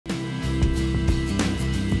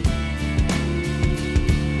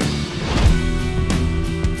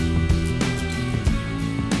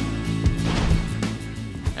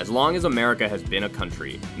long as America has been a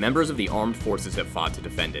country, members of the armed forces have fought to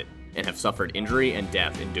defend it, and have suffered injury and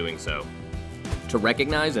death in doing so. To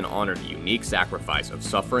recognize and honor the unique sacrifice of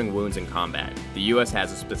suffering wounds in combat, the U.S.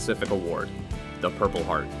 has a specific award, the Purple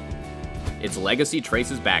Heart. Its legacy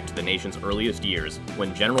traces back to the nation's earliest years,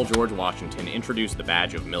 when General George Washington introduced the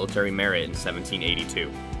badge of military merit in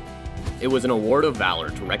 1782. It was an award of valor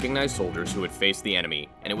to recognize soldiers who had faced the enemy,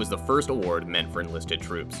 and it was the first award meant for enlisted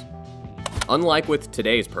troops. Unlike with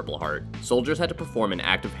today's Purple Heart, soldiers had to perform an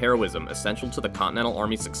act of heroism essential to the Continental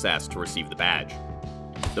Army's success to receive the badge.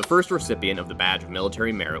 The first recipient of the badge of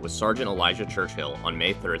military merit was Sergeant Elijah Churchill on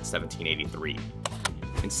May 3, 1783.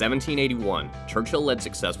 In 1781, Churchill led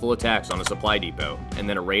successful attacks on a supply depot and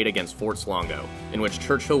then a raid against Fort Slongo, in which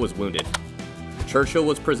Churchill was wounded. Churchill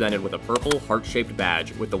was presented with a purple heart-shaped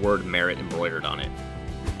badge with the word merit embroidered on it.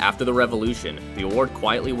 After the Revolution, the award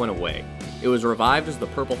quietly went away. It was revived as the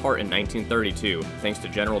Purple Heart in 1932 thanks to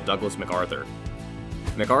General Douglas MacArthur.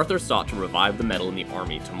 MacArthur sought to revive the medal in the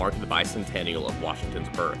Army to mark the bicentennial of Washington's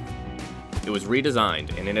birth. It was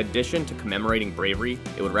redesigned, and in addition to commemorating bravery,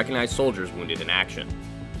 it would recognize soldiers wounded in action.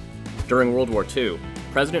 During World War II,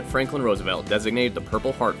 President Franklin Roosevelt designated the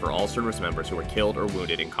Purple Heart for all service members who were killed or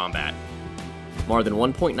wounded in combat. More than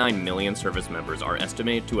 1.9 million service members are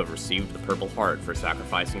estimated to have received the Purple Heart for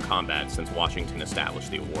sacrifice in combat since Washington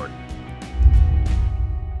established the award.